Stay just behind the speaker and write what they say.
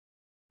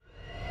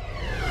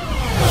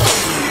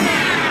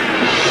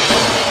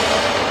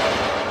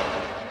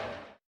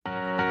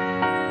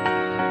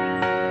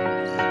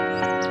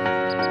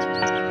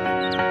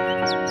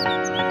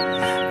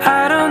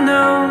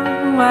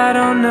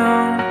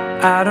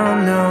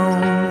don't know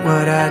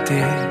what I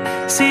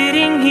did,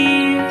 sitting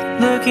here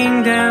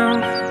looking down,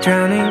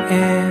 drowning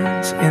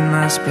ends in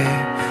my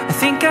spit. I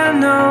think I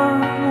know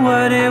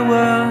what it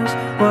was,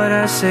 what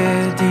I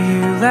said to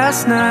you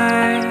last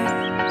night.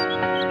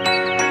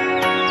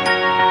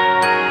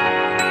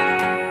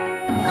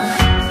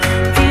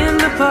 In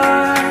the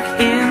park,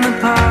 in the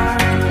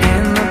park,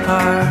 in the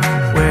park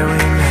where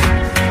we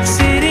met,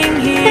 sitting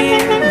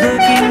here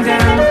looking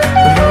down,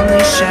 the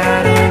lonely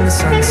shadow in the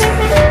sunset,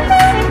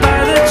 by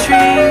the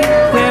tree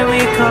where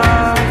we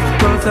carved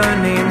both our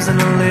names in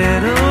a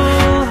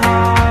little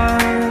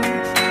heart.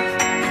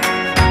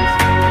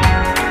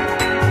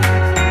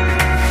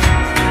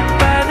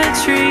 By the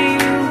tree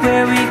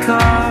where we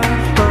carved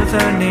both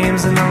our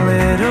names in a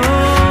little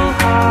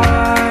heart.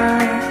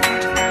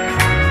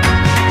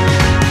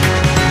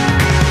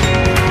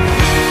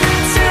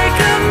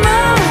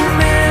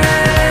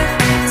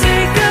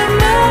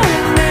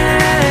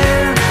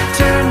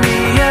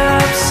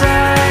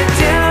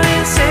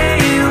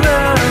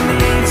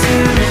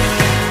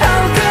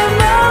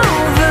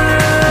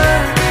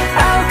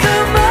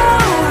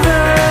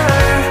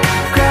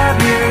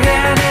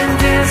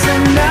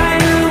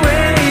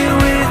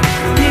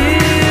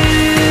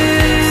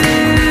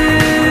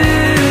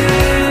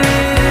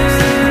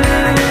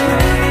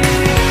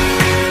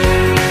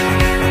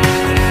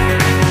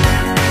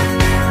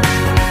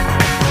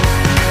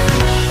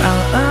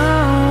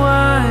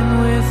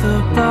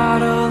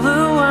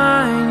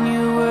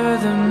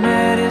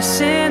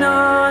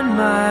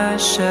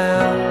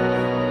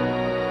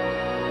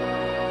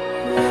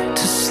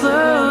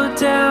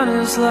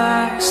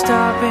 Like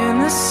stopping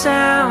the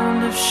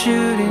sound of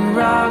shooting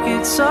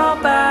rockets all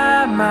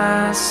by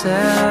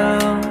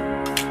myself.